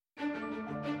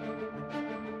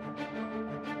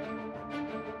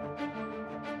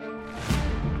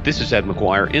This is Ed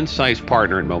McGuire, Insights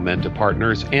Partner at Momenta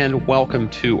Partners, and welcome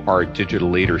to our Digital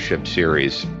Leadership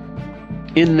Series.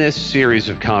 In this series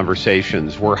of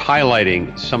conversations, we're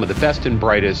highlighting some of the best and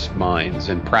brightest minds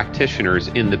and practitioners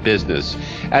in the business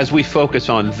as we focus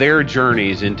on their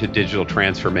journeys into digital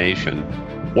transformation,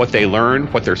 what they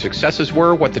learned, what their successes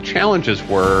were, what the challenges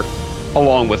were,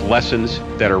 along with lessons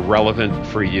that are relevant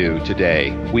for you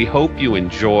today. We hope you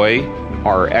enjoy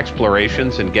our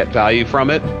explorations and get value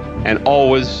from it. And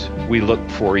always, we look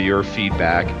for your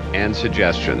feedback and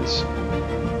suggestions.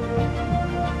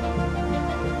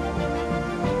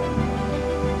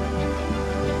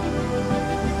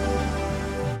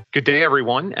 Good day,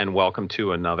 everyone, and welcome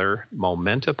to another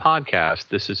Momenta podcast.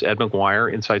 This is Ed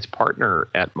McGuire, Insights Partner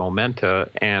at Momenta,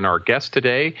 and our guest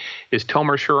today is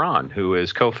Tomer Shiran, who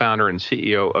is co-founder and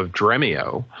CEO of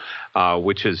Dremio,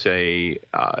 which is a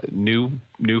new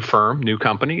firm, new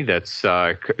company that's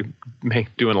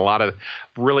doing a lot of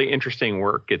really interesting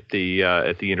work at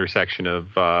the intersection of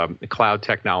cloud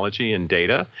technology and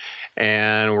data.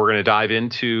 And we're going to dive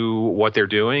into what they're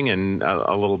doing and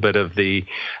a little bit of the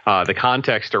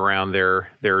context around their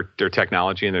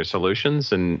technology and their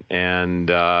solutions, and then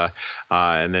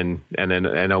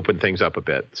open things up a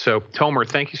bit. So, Tomer,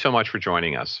 thank you so much for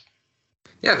joining us.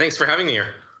 Yeah, thanks for having me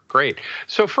here. Great.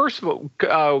 So, first of all,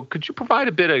 could you provide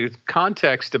a bit of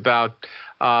context about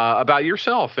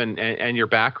yourself and your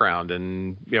background,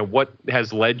 and what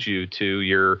has led you to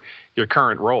your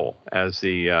current role as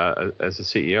the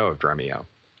CEO of Dremio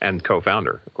and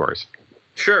co-founder, of course?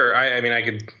 Sure. I mean, I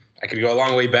could go a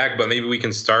long way back, but maybe we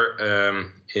can start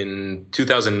in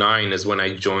 2009 is when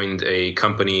I joined a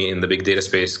company in the big data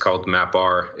space called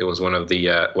MapR. It was one of the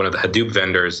Hadoop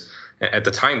vendors. At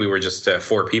the time, we were just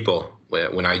 4 people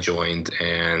when I joined,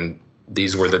 and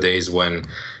these were the days when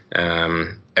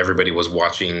everybody was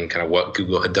watching kind of what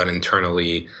Google had done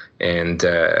internally, and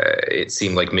it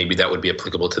seemed like maybe that would be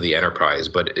applicable to the enterprise.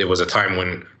 But it was a time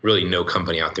when really no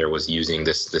company out there was using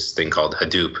this thing called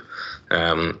Hadoop,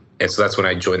 and so that's when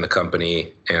I joined the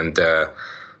company, and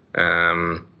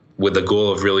with the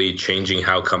goal of really changing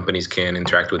how companies can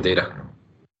interact with data.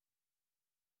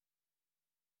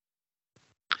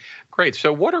 Great.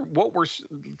 So,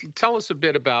 tell us a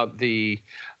bit about the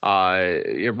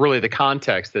really the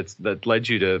context that led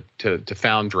you to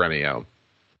found Dremio.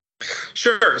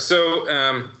 Sure. So,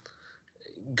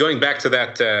 going back to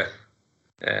that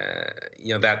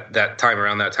that time,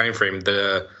 around that time frame,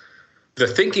 the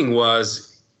thinking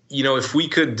was, if we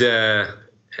could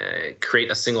create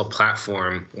a single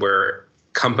platform where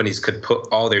companies could put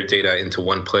all their data into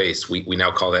one place, we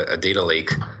now call that a data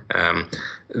lake,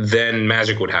 then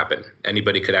magic would happen.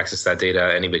 Anybody could access that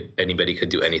data. Anybody could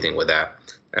do anything with that.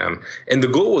 And the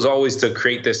goal was always to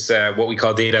create this, what we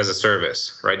call data as a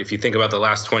service, right? If you think about the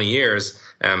last 20 years,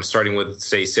 starting with,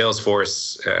 say,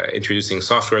 Salesforce introducing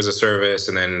software as a service,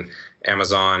 and then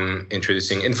Amazon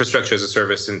introducing infrastructure as a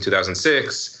service in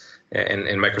 2006, and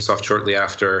Microsoft shortly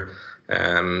after,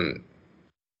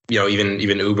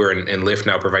 even Uber and Lyft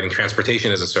now providing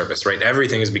transportation as a service, right?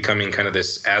 Everything is becoming kind of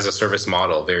this as a service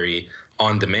model, very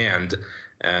on demand.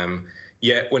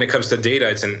 Yet when it comes to data,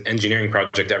 it's an engineering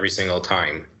project every single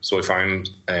time. So if I'm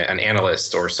an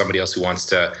analyst or somebody else who wants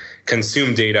to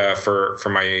consume data for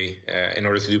my in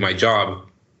order to do my job,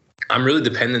 I'm really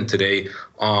dependent today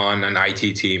on an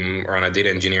IT team or on a data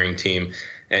engineering team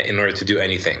in order to do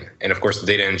anything. And of course, the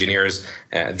data engineers,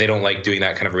 they don't like doing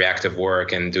that kind of reactive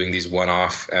work and doing these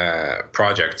one-off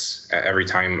projects every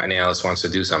time an analyst wants to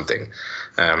do something.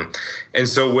 And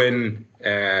so when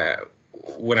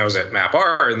I was at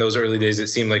MapR in those early days, it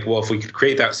seemed like, well, if we could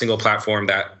create that single platform,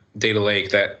 that data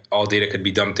lake that all data could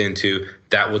be dumped into,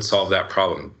 that would solve that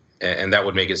problem. And that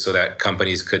would make it so that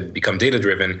companies could become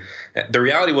data-driven. The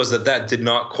reality was that did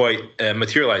not quite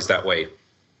materialize that way.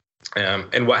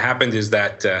 And what happened is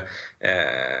that,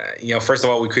 first of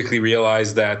all, we quickly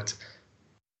realized that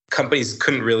companies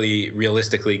couldn't really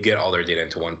realistically get all their data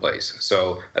into one place.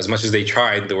 So as much as they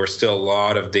tried, there were still a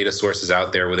lot of data sources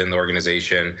out there within the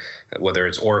organization, whether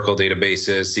it's Oracle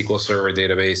databases, SQL Server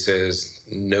databases,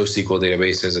 NoSQL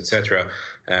databases, et cetera,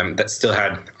 that still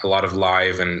had a lot of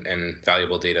live and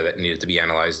valuable data that needed to be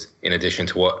analyzed in addition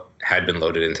to what had been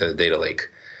loaded into the data lake.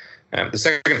 The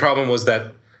second problem was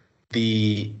that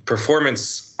the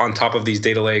performance on top of these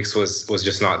data lakes was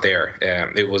just not there.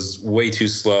 It was way too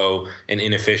slow and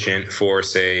inefficient for,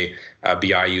 say, a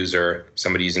BI user,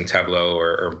 somebody using Tableau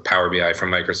or Power BI from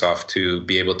Microsoft, to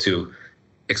be able to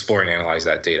explore and analyze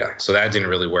that data. So that didn't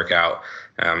really work out.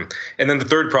 And then the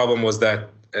third problem was that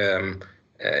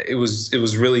it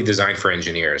was really designed for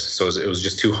engineers. So it was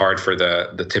just too hard for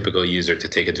the typical user to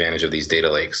take advantage of these data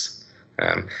lakes.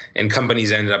 And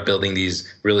companies ended up building these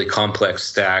really complex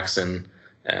stacks and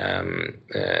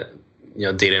data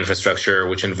infrastructure,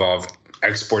 which involved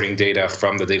exporting data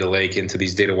from the data lake into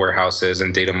these data warehouses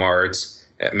and data marts,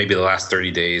 maybe the last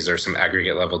 30 days or some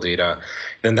aggregate level data.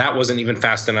 Then that wasn't even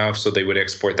fast enough, so they would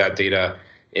export that data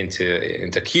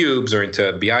into cubes or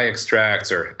into BI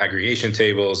extracts or aggregation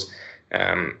tables.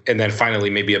 And then finally,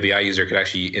 maybe a BI user could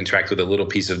actually interact with a little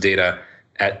piece of data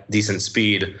at decent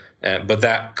speed. But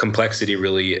that complexity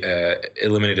really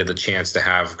eliminated the chance to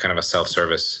have kind of a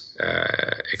self-service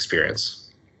experience.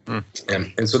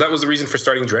 And so that was the reason for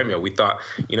starting Dremio. We thought,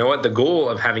 you know what, the goal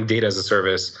of having data as a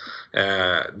service,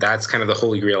 that's kind of the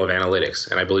holy grail of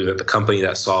analytics. And I believe that the company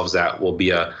that solves that will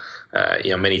be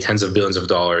many tens of billions of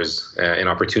dollars in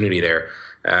opportunity there.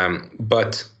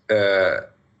 But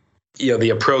the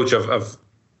approach of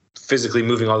physically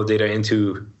moving all the data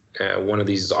into one of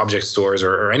these object stores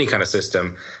or any kind of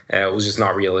system was just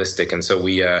not realistic. And so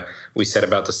we set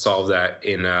about to solve that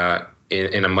in a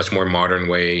much more modern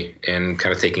way and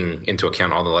kind of taking into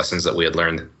account all the lessons that we had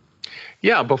learned.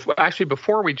 Yeah,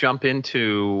 before we jump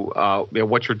into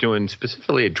what you're doing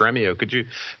specifically at Dremio, could you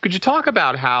talk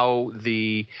about how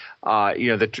the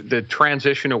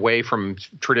transition away from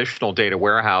traditional data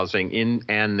warehousing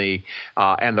and the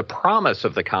promise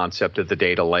of the concept of the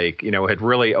data lake, had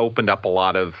really opened up a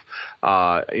lot of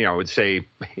I would say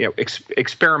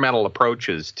experimental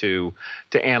approaches to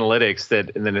analytics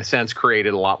that in a sense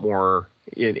created a lot more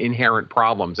inherent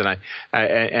problems,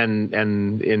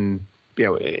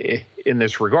 in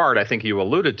this regard, I think you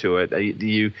alluded to it.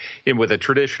 With a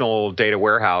traditional data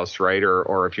warehouse, right,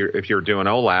 or if you're doing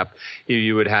OLAP,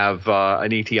 you would have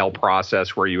an ETL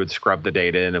process where you would scrub the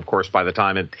data, and of course, by the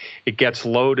time it gets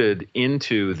loaded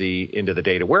into the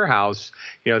data warehouse,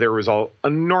 there was an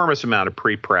enormous amount of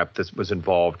pre-prep that was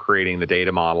involved creating the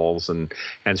data models and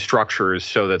structures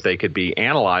so that they could be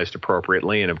analyzed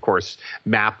appropriately, and of course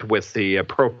mapped with the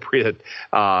appropriate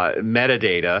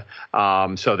metadata.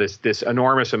 So this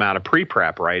enormous amount of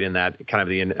pre-prep, right, in that kind of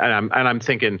I'm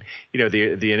thinking,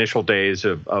 the initial days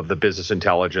of the business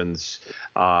intelligence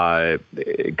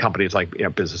companies like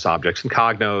Business Objects and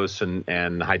Cognos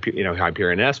and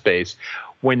Hyperion Essbase,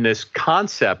 when this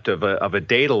concept of a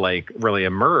data lake really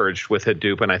emerged with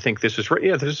Hadoop, and I think this was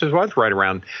right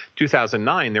around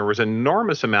 2009. There was an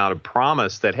enormous amount of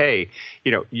promise that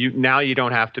you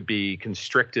don't have to be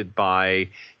constricted by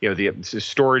the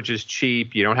storage is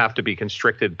cheap. You don't have to be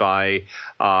constricted by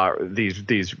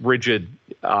these rigid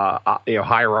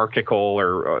hierarchical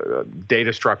or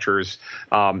data structures.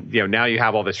 Now you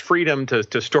have all this freedom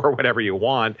to store whatever you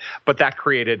want, but that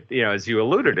created, as you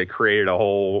alluded, it created a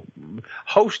whole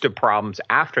host of problems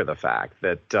after the fact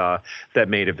that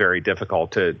made it very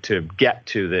difficult to get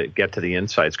to the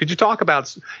insights. Could you talk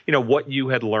about what you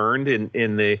had learned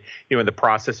in the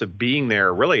process of being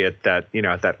there, really at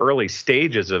that early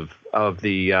stages of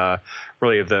the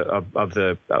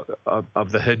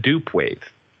Hadoop wave?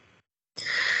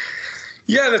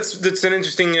 Yeah, that's an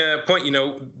interesting point.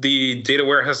 The data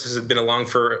warehouses had been around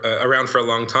for a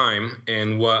long time,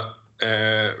 and what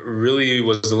really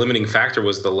was the limiting factor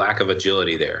was the lack of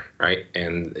agility there, right?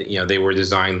 And they were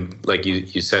designed, like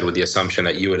you said, with the assumption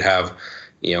that you would have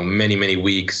many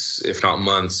weeks, if not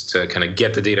months, to kind of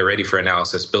get the data ready for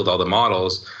analysis, build all the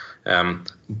models.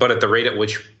 But at the rate at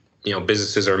which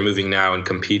businesses are moving now and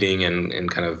competing and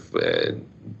kind of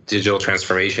digital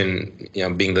transformation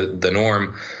being the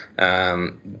norm,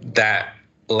 that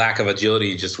lack of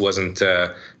agility just wasn't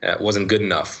good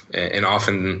enough. And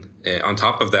often on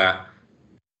top of that,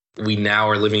 we now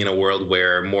are living in a world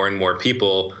where more and more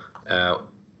people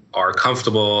are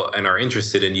comfortable and are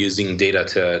interested in using data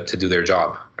to do their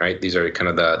job, right? These are kind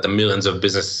of the millions of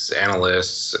business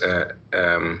analysts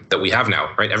that we have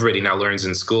now, right? Everybody now learns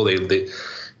in school.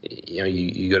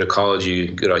 You go to college, you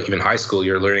go to even high school,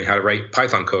 you're learning how to write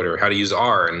Python code or how to use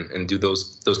R and do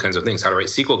those kinds of things, how to write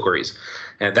SQL queries.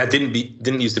 And that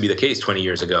didn't used to be the case 20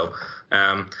 years ago.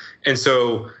 And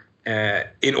so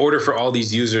in order for all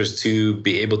these users to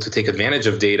be able to take advantage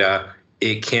of data,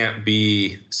 it can't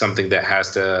be something that has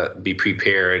to be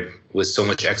prepared with so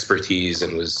much expertise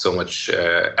and with so much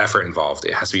effort involved.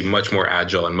 It has to be much more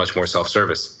agile and much more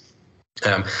self-service.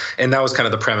 And that was kind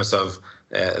of the premise of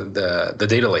the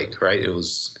data lake, right? It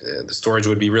was the storage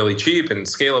would be really cheap and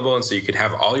scalable, and so you could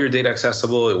have all your data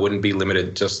accessible. It wouldn't be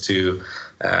limited just to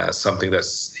something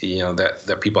that's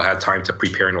that people had time to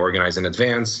prepare and organize in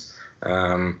advance.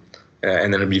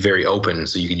 And then it'd be very open,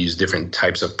 so you could use different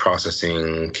types of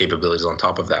processing capabilities on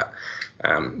top of that.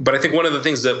 But I think one of the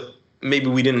things that maybe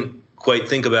we didn't quite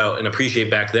think about and appreciate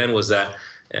back then was that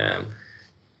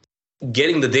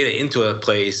getting the data into a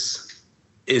place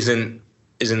isn't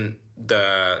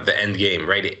the end game,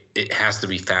 right? It has to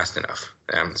be fast enough.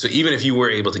 So even if you were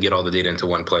able to get all the data into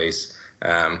one place,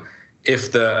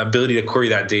 if the ability to query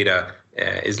that data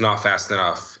is not fast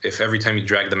enough, if every time you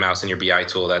drag the mouse in your BI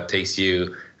tool that takes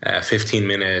you 15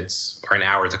 minutes or an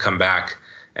hour to come back,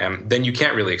 then you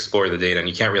can't really explore the data and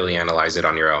you can't really analyze it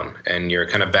on your own. And you're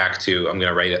kind of back to, I'm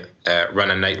going to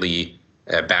run a nightly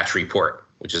batch report,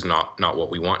 which is not what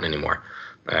we want anymore.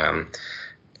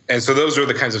 And so those are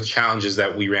the kinds of challenges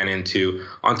that we ran into,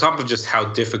 on top of just how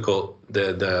difficult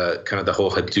the kind of the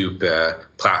whole Hadoop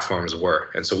platforms were.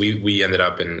 And so we ended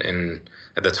up in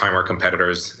at the time, our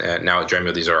competitors, now at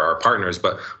Dremio, these are our partners,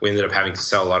 but we ended up having to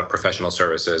sell a lot of professional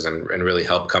services and really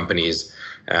help companies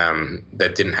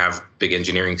that didn't have big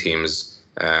engineering teams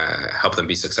help them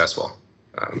be successful.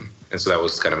 And so that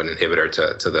was kind of an inhibitor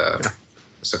to the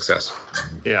success.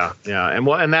 Yeah,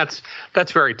 and that's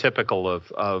very typical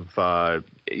of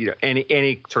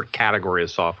any sort of category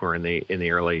of software in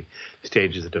the early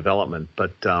stages of development.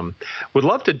 But would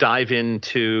love to dive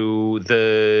into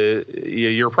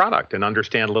your product and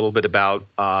understand a little bit about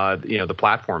the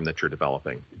platform that you're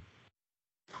developing.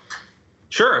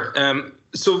 Sure.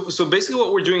 So basically,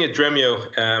 what we're doing at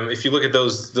Dremio, if you look at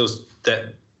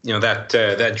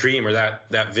that dream or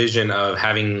that vision of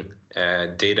having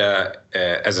data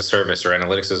as a service or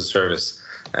analytics as a service,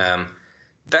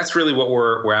 that's really what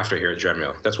we're after here at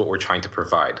Dremio. That's what we're trying to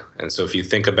provide. And so if you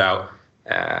think about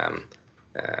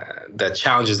the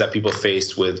challenges that people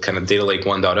face with kind of Data Lake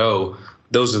 1.0,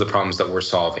 those are the problems that we're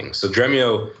solving. So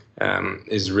Dremio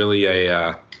is really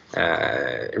a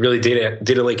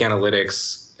data lake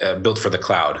analytics built for the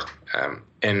cloud.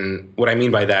 And what I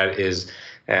mean by that is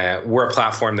we're a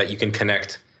platform that you can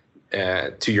connect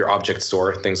to your object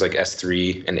store, things like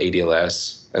S3 and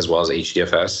ADLS, as well as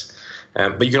HDFS.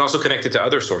 But you can also connect it to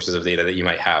other sources of data that you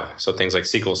might have. So things like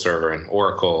SQL Server and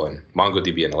Oracle and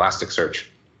MongoDB and Elasticsearch.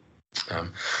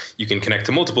 You can connect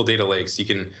to multiple data lakes. You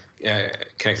can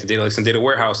connect to data lakes and data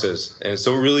warehouses. And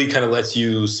so it really kind of lets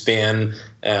you span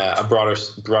a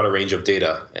broader range of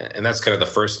data. And that's kind of the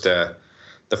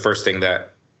first thing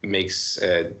that makes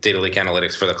data lake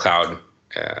analytics for the cloud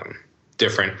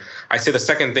different. I'd say the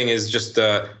second thing is just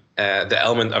the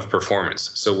element of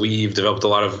performance. So we've developed a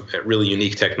lot of really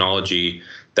unique technology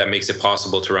that makes it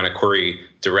possible to run a query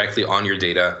directly on your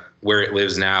data where it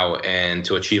lives now and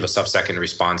to achieve a sub-second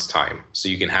response time. So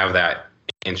you can have that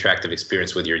interactive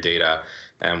experience with your data,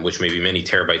 which may be many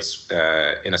terabytes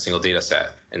in a single data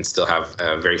set, and still have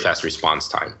a very fast response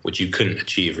time, which you couldn't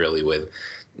achieve really with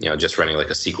just running like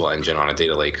a SQL engine on a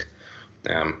data lake.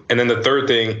 And then the third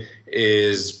thing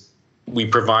is we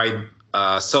provide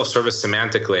a self-service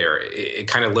semantic layer. It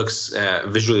kind of looks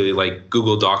visually like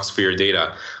Google Docs for your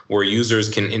data, where users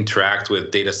can interact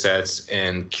with data sets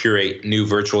and curate new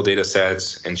virtual data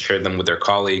sets and share them with their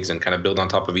colleagues and kind of build on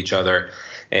top of each other.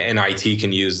 And IT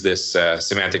can use this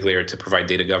semantic layer to provide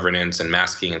data governance and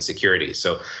masking and security.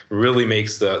 So it really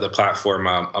makes the platform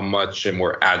a much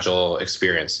more agile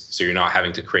experience. So you're not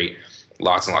having to create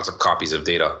lots and lots of copies of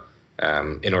data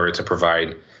in order to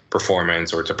provide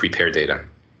performance or to prepare data.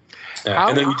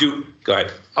 And then we do. Go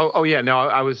ahead. Oh yeah. No,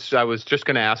 I was just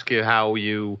going to ask you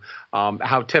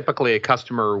how typically a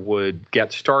customer would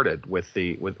get started with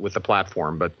the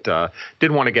platform, but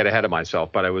didn't want to get ahead of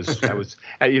myself. But I was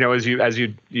as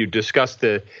you discussed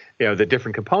the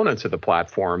different components of the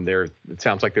platform. There, it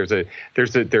sounds like there's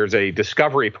a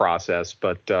discovery process,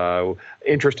 but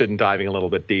interested in diving a little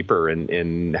bit deeper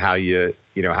in how you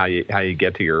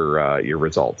get to your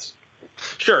results.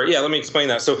 Sure. Yeah. Let me explain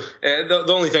that. So the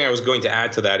only thing I was going to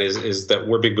add to that is that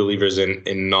we're big believers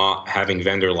in not having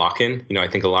vendor lock-in. I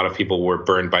think a lot of people were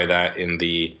burned by that in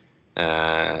the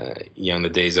in the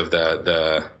days of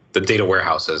the data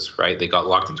warehouses, right? They got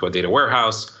locked into a data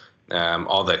warehouse,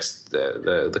 all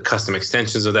the custom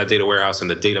extensions of that data warehouse and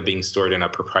the data being stored in a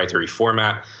proprietary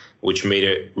format, which made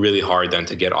it really hard then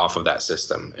to get off of that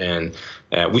system. And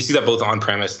we see that both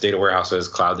on-premise data warehouses,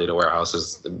 cloud data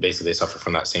warehouses, basically they suffer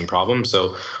from that same problem.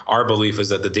 So our belief is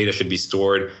that the data should be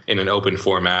stored in an open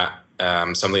format,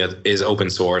 something that is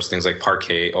open source, things like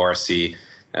Parquet, ORC,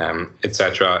 et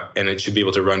cetera. And it should be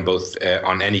able to run both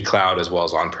on any cloud as well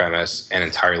as on-premise and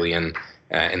entirely in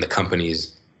the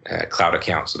company's cloud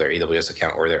account, so their AWS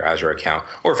account or their Azure account,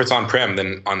 or if it's on-prem,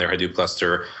 then on their Hadoop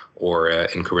cluster or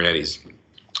in Kubernetes.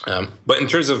 But in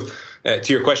terms of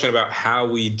to your question about how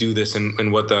we do this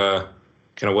and what the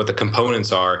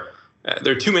components are,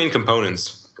 there are two main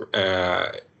components.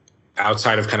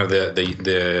 outside of kind of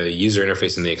the user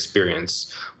interface and the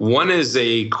experience. One is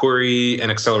a query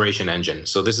and acceleration engine.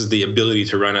 So this is the ability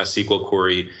to run a SQL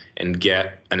query and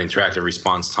get an interactive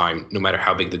response time no matter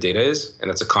how big the data is. And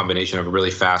that's a combination of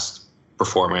really fast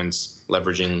performance,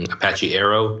 leveraging Apache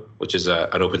Arrow, which is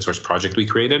an open source project we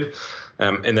created.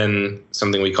 And then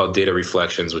something we call data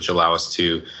reflections, which allow us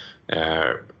to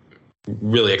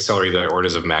really accelerate by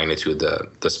orders of magnitude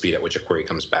the speed at which a query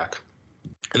comes back.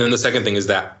 And then the second thing is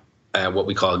that what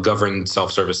we call a governed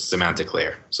self-service semantic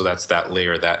layer. So that's that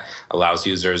layer that allows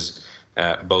users,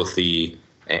 both the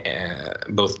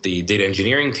data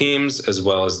engineering teams as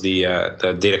well as the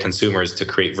data consumers, to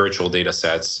create virtual data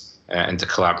sets and to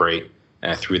collaborate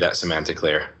through that semantic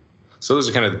layer. So those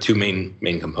are kind of the two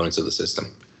main components of the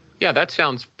system. Yeah, that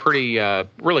sounds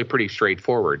really pretty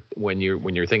straightforward when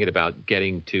you're thinking about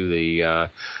getting to the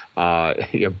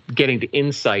getting to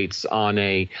insights on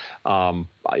a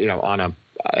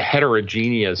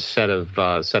heterogeneous set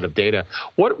of data.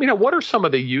 What are some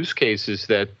of the use cases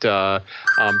that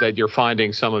that you're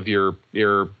finding some of your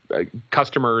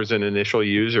customers and initial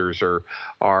users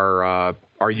are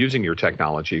using your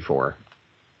technology for?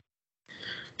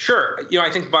 Sure.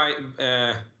 I think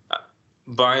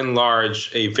by and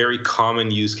large, a very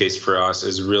common use case for us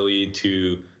is really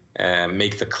to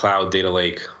make the cloud data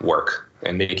lake work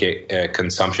and make it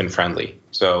consumption friendly.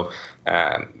 So,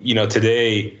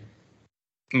 today,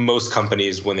 most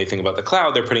companies, when they think about the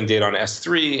cloud, they're putting data on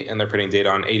S3 and they're putting data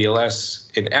on ADLS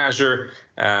in Azure.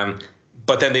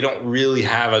 But then they don't really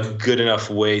have a good enough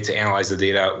way to analyze the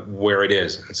data where it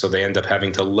is. And so they end up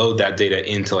having to load that data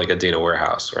into like a data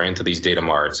warehouse or into these data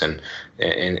marts and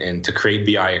to create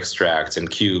BI extracts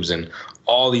and cubes and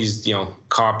all these,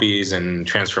 copies and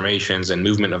transformations and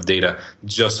movement of data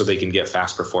just so they can get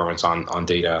fast performance on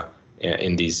data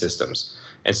in these systems.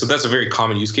 And so that's a very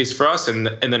common use case for us. And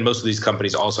then most of these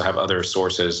companies also have other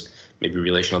sources, maybe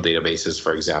relational databases,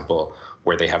 for example,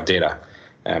 where they have data.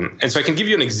 And so I can give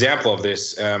you an example of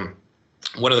this.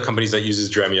 One of the companies that uses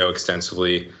Dremio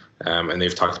extensively, and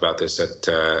they've talked about this at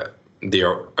a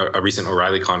recent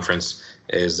O'Reilly conference,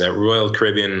 is Royal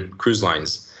Caribbean Cruise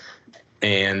Lines.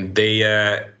 And they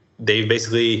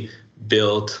basically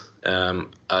built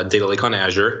a data lake on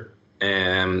Azure,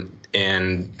 and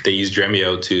they use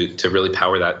Dremio to really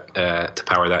power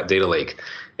that data lake.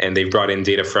 And they've brought in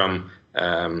data from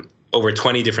over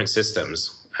 20 different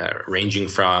systems, ranging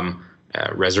from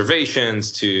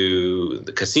reservations to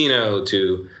the casino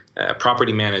to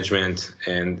property management,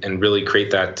 and really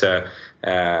create that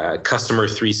customer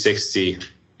 360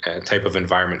 type of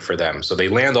environment for them. So they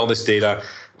land all this data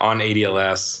on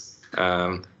ADLS,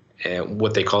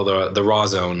 what they call the raw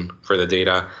zone for the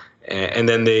data, and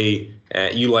then they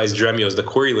utilize Dremio as the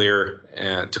query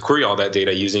layer to query all that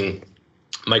data using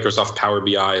Microsoft Power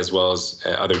BI as well as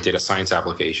other data science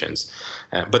applications.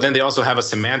 But then they also have a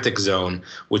semantic zone,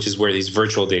 which is where these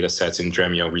virtual data sets in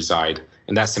Dremio reside.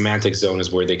 And that semantic zone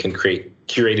is where they can create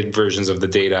curated versions of the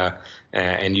data,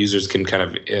 and users can kind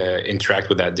of interact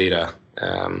with that data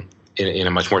in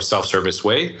a much more self-service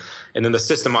way. And then the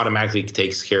system automatically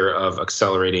takes care of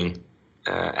accelerating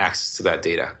access to that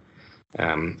data.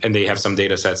 And they have some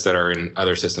data sets that are in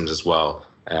other systems as well,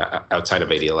 outside of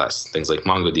ADLS, things like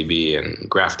MongoDB and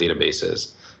graph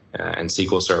databases and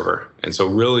SQL Server. And so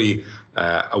really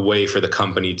a way for the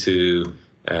company to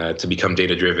become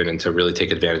data-driven and to really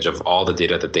take advantage of all the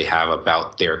data that they have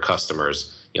about their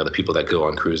customers, the people that go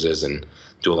on cruises and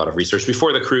do a lot of research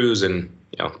before the cruise and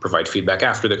provide feedback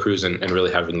after the cruise, and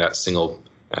really having that single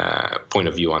point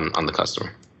of view on the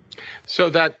customer. So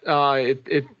that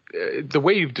the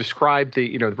way you've described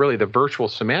really the virtual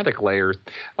semantic layer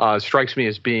strikes me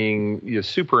as being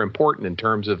super important in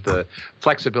terms of the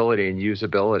flexibility and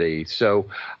usability. So,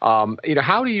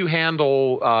 how do you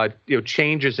handle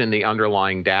changes in the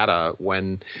underlying data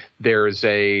when there's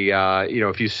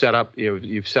if you set up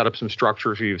you've set up some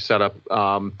structures, or you've set up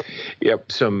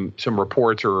some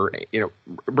reports, or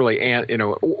really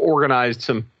organized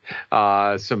some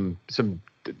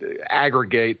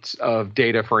aggregates of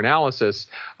data for analysis.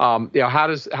 How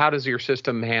does your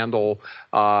system handle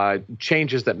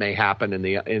changes that may happen in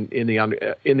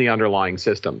the underlying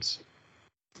systems?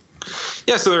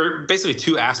 Yeah, so there are basically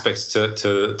two aspects to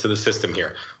the system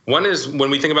here. One is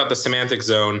when we think about the semantic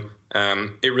zone,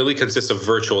 it really consists of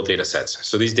virtual data sets.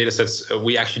 So these data sets,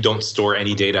 we actually don't store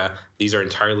any data. These are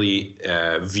entirely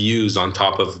views on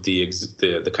top of the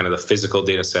kind of the physical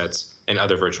data sets and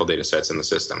other virtual data sets in the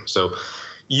system. So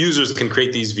users can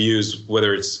create these views,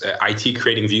 whether it's IT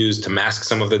creating views to mask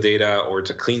some of the data or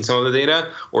to clean some of the data,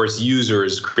 or it's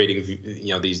users creating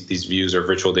these views or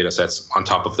virtual data sets on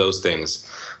top of those things.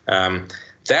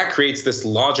 that creates this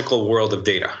logical world of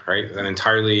data, right? An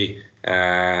entirely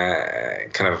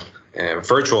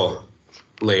virtual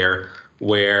layer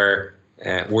where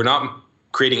we're not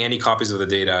creating any copies of the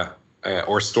data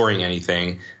or storing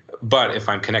anything. But if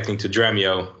I'm connecting to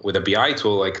Dremio with a BI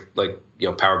tool like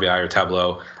Power BI or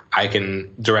Tableau, I can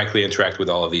directly interact with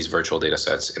all of these virtual data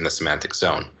sets in the semantic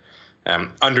zone.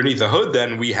 Underneath the hood,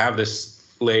 then, we have this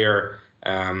layer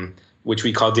which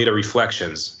we call data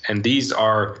reflections. And these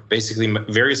are basically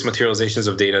various materializations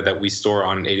of data that we store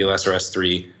on ADLS or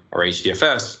S3 or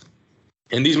HDFS.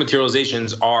 And these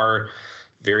materializations are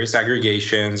various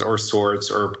aggregations or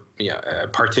sorts or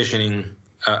partitioning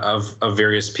of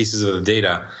various pieces of the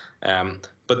data.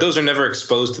 But those are never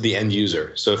exposed to the end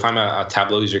user. So if I'm a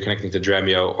Tableau user connecting to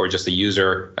Dremio, or just a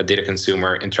user, a data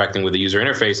consumer interacting with the user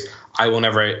interface, I will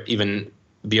never even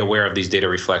be aware of these data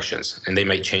reflections, and they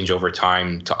might change over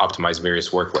time to optimize various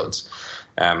workloads.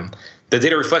 The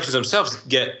data reflections themselves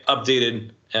get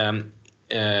updated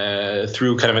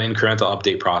through kind of an incremental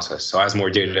update process. So as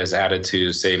more data is added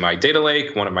to, say, my data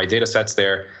lake, one of my data sets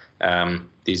there,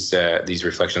 these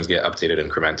reflections get updated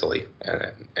incrementally,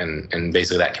 and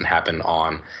basically that can happen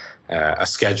on a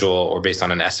schedule or based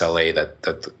on an SLA that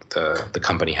the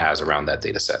company has around that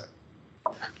data set.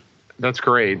 That's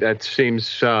great. That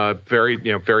seems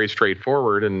very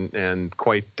straightforward and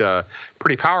quite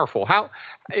pretty powerful. How,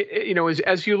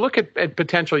 as you look at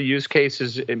potential use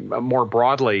cases more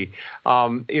broadly,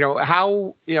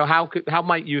 how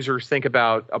might users think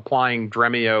about applying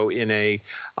Dremio in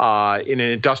an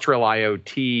industrial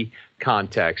IoT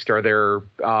context? Are there,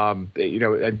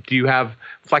 do you have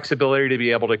flexibility to be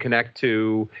able to connect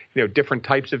to, different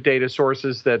types of data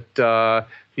sources that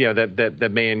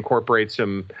that may incorporate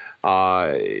some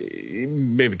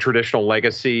maybe traditional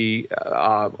legacy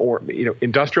or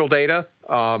industrial data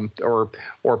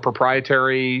or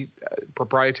proprietary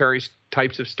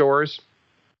types of stores?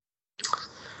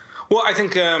 Well, I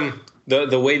think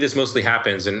the way this mostly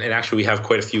happens, and actually we have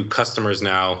quite a few customers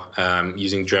now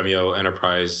using Dremio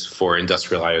Enterprise for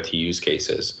industrial IoT use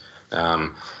cases,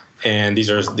 and these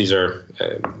are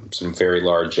some very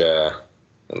large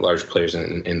players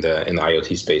in the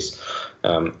IoT space,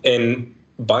 and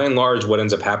by and large, what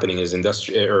ends up happening is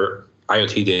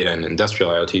IoT data and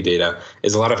industrial IoT data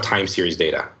is a lot of time series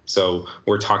data. So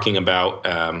we're talking about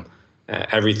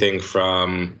everything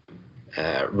from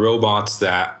robots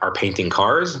that are painting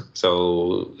cars.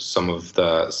 So some of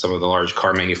the large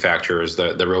car manufacturers,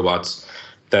 the robots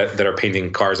that are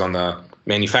painting cars on the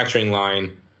manufacturing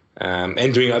line,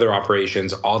 and doing other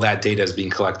operations, all that data is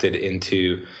being collected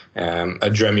into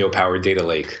a Dremio-powered data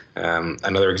lake.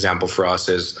 Another example for us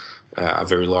is a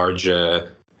very large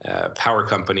power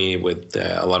company with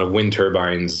a lot of wind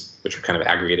turbines, which are kind of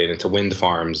aggregated into wind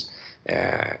farms.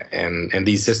 And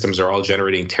these systems are all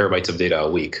generating terabytes of data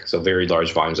a week, so very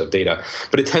large volumes of data.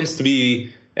 But it tends to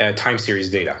be time series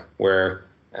data, where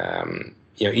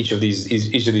each of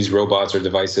these robots or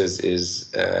devices is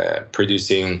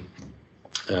producing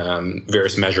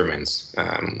various measurements.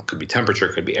 Could be temperature,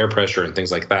 could be air pressure, and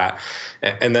things like that.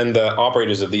 And then the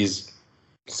operators of these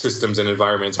systems and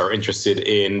environments are interested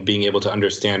in being able to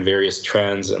understand various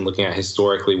trends and looking at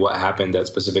historically what happened at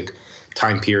specific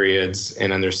time periods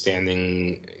and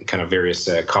understanding kind of various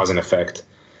cause and effect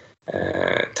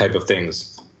type of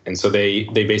things. And so they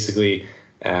basically,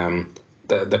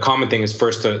 the common thing is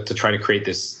first to try to create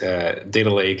this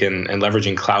data lake, and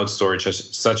leveraging cloud storage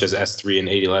such as S3 and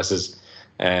ADLS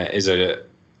is a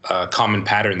common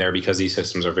pattern there, because these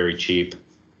systems are very cheap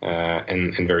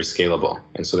and very scalable.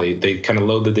 And so they kind of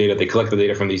load the data, they collect the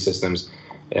data from these systems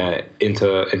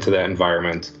into that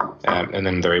environment, and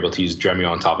then they're able to use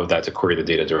Dremio on top of that to query the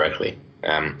data directly.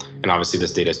 And obviously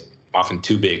this data is often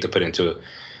too big to put into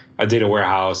a data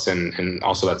warehouse, and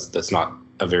also that's not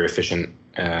a very efficient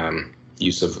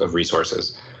use of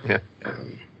resources. Yeah.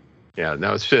 Yeah,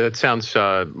 no, it sounds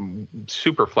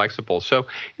super flexible. So,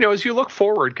 as you look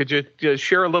forward, could you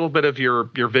share a little bit of your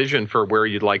vision for where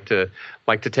you'd like to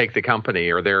take the company?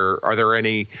 Are there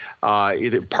any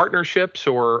either partnerships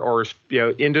or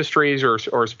industries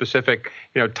or specific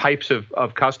types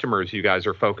of customers you guys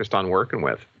are focused on working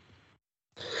with?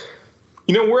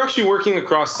 We're actually working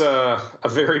across a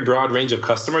very broad range of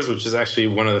customers, which is actually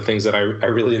one of the things that I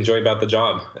really enjoy about the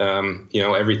job.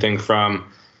 Everything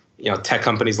from tech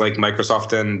companies like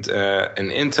Microsoft and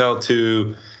Intel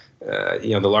to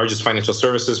the largest financial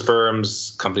services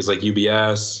firms, companies like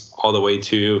UBS, all the way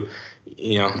to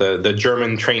the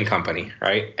German train company,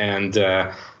 right? And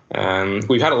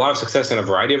we've had a lot of success in a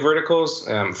variety of verticals.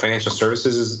 Financial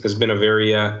services has been a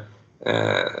very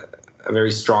a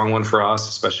very strong one for us,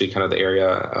 especially kind of the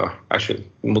area, actually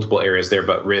multiple areas there,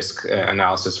 but risk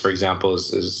analysis, for example,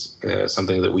 is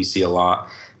something that we see a lot.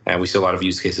 And we see a lot of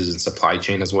use cases in supply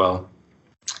chain as well.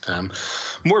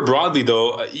 More broadly,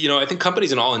 though, I think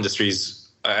companies in all industries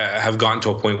have gotten to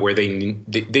a point where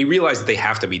they realize that they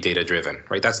have to be data driven,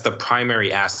 right? That's the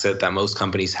primary asset that most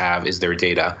companies have, is their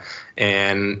data.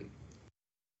 And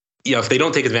if they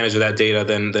don't take advantage of that data,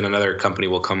 then another company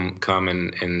will come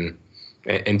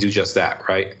and do just that,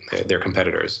 right? Their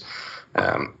competitors.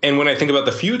 And when I think about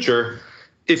the future,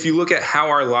 if you look at how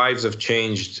our lives have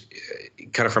changed,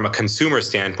 kind of from a consumer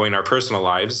standpoint, our personal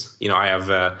lives,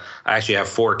 I actually have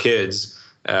 4 kids,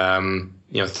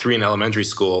 3 in elementary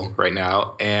school right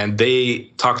now, and they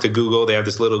talk to Google. They have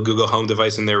this little Google Home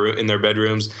device in their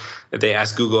bedrooms. They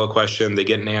ask Google a question, they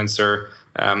get an answer.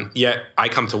 Yet I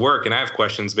come to work and I have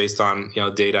questions based on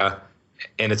data,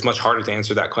 and it's much harder to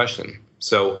answer that question.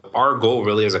 So our goal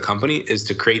really as a company is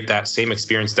to create that same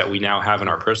experience that we now have in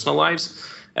our personal lives,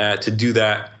 to do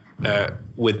that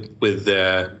with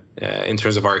in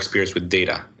terms of our experience with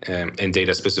data, and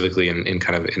data specifically in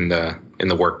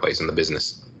the workplace, in the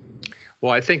business.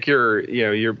 Well, I think you're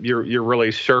really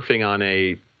surfing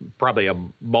on probably a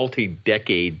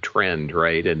multi-decade trend,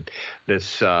 right? And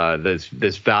this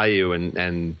value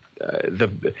and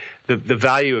the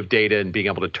value of data and being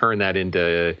able to turn that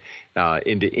into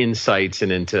insights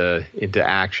and into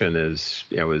action is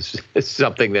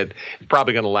something that is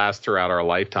probably going to last throughout our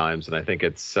lifetimes. And I think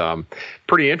it's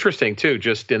pretty interesting too.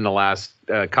 Just in the last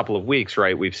couple of weeks,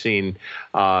 right? We've seen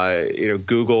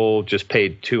Google just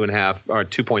paid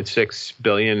 $2.6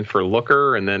 billion for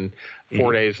Looker, and then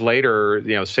 4 days later,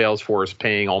 Salesforce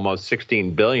paying almost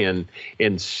 $16 billion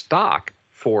in stock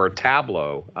for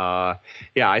Tableau.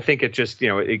 I think it just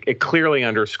it clearly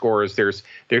underscores there's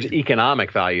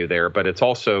economic value there, but it's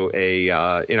also a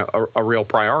real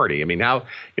priority. I mean, how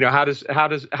does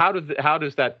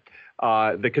that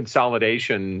the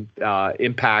consolidation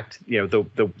impact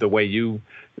the way you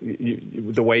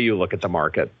look at the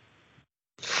market?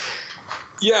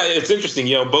 Yeah, it's interesting.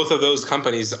 Both of those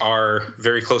companies are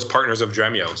very close partners of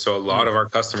Dremio. So a lot of our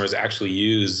customers actually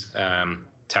use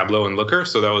Tableau and Looker.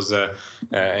 So that was,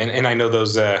 and I know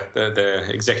those the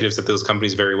executives at those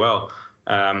companies very well.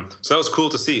 So that was cool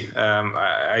to see.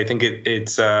 I think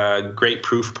it's a great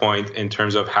proof point in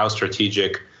terms of how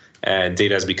strategic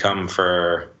data has become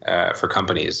for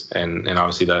companies, and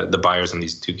obviously the buyers in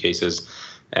these 2 cases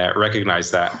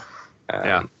recognize that.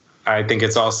 I think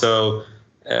it's also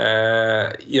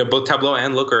both Tableau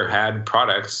and Looker had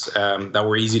products that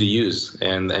were easy to use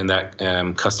and that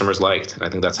customers liked. And I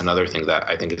think that's another thing that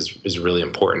I think is really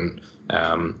important,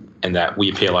 and that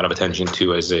we pay a lot of attention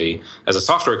to as a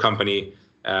software company,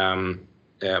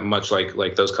 much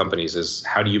like those companies, is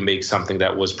how do you make something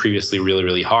that was previously really,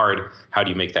 really hard? How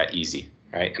do you make that easy,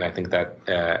 right? And I think that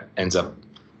ends up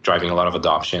driving a lot of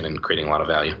adoption and creating a lot of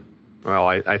value. Well,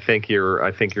 I think you're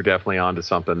definitely onto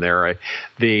something there.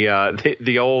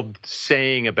 The old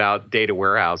saying about data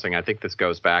warehousing, I think this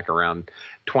goes back around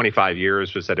 25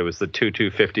 years, was that it was the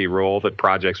 2-2-50 rule, that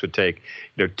projects would take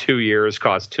 2 years,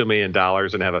 cost $2 million,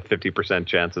 and have a 50%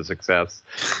 chance of success.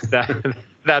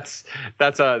 That's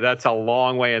a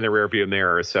long way in the rearview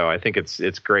mirror. So I think it's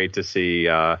great to see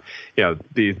a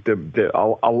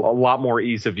lot more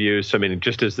ease of use. I mean,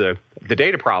 just as the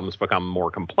data problems become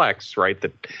more complex, right?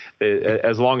 That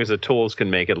as long as the tools can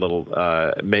make it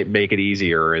make it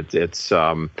easier, it's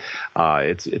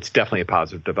definitely a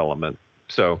positive development.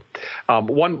 So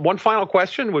one final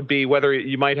question would be whether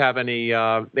you might have any,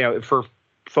 for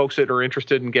folks that are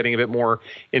interested in getting a bit more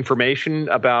information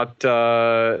about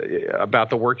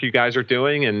the work you guys are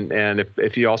doing, and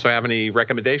if you also have any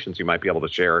recommendations you might be able to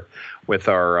share with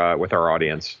our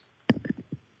audience.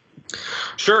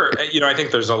 Sure. I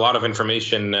think there's a lot of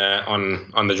information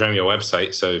on the Dremio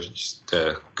website. So just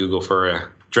Google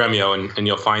for Dremio and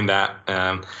you'll find that.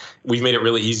 We've made it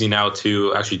really easy now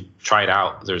to actually try it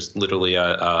out. There's literally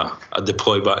a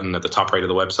deploy button at the top right of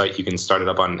the website. You can start it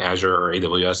up on Azure or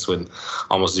AWS with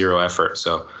almost zero effort.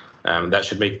 So that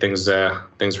should make things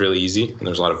really easy. And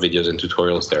there's a lot of videos and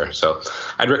tutorials there. So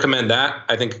I'd recommend that.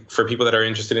 I think for people that are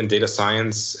interested in data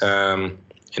science and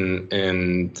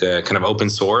kind of open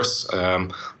source,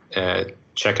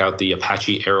 check out the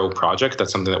Apache Arrow project.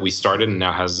 That's something that we started and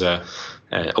now has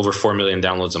over 4 million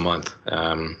downloads a month.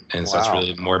 And so it's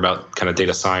really more about kind of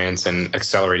data science and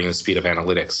accelerating the speed of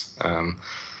analytics.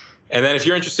 And then if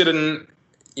you're interested in,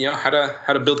 how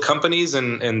to build companies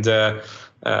and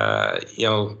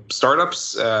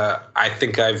startups, I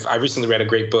think I recently read a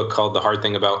great book called The Hard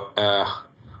Thing About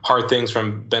Hard Things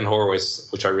from Ben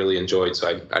Horowitz, which I really enjoyed.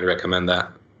 So I'd recommend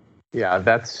that. Yeah,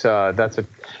 that's a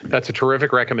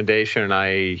terrific recommendation, and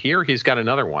I hear he's got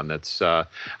another one that's I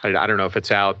don't know if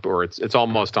it's out or it's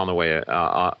almost on the way,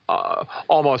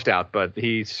 almost out, but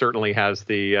he certainly has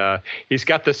he's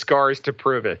got the scars to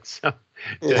prove it. So.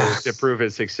 To prove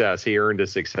his success. He earned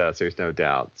his success, there's no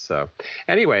doubt. So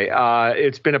anyway,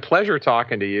 it's been a pleasure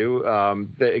talking to you.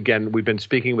 Again, we've been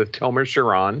speaking with Tomer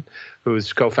Shiran,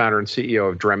 who's co-founder and CEO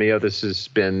of Dremio. This has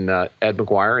been Ed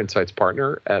McGuire, Insights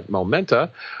Partner at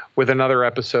Momenta, with another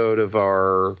episode of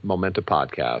our Momenta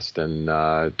podcast. And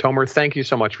Tomer, thank you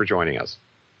so much for joining us.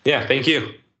 Yeah, thank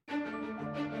you.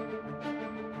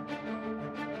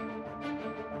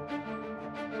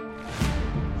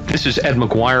 This is Ed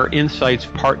McGuire, Insights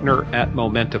Partner at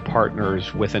Momenta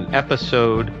Partners, with an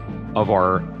episode of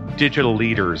our Digital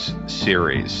Leaders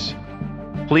series.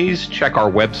 Please check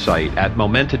our website at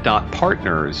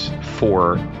momenta.partners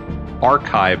for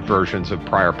archived versions of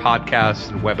prior podcasts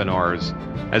and webinars,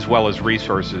 as well as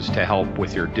resources to help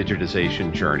with your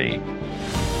digitization journey.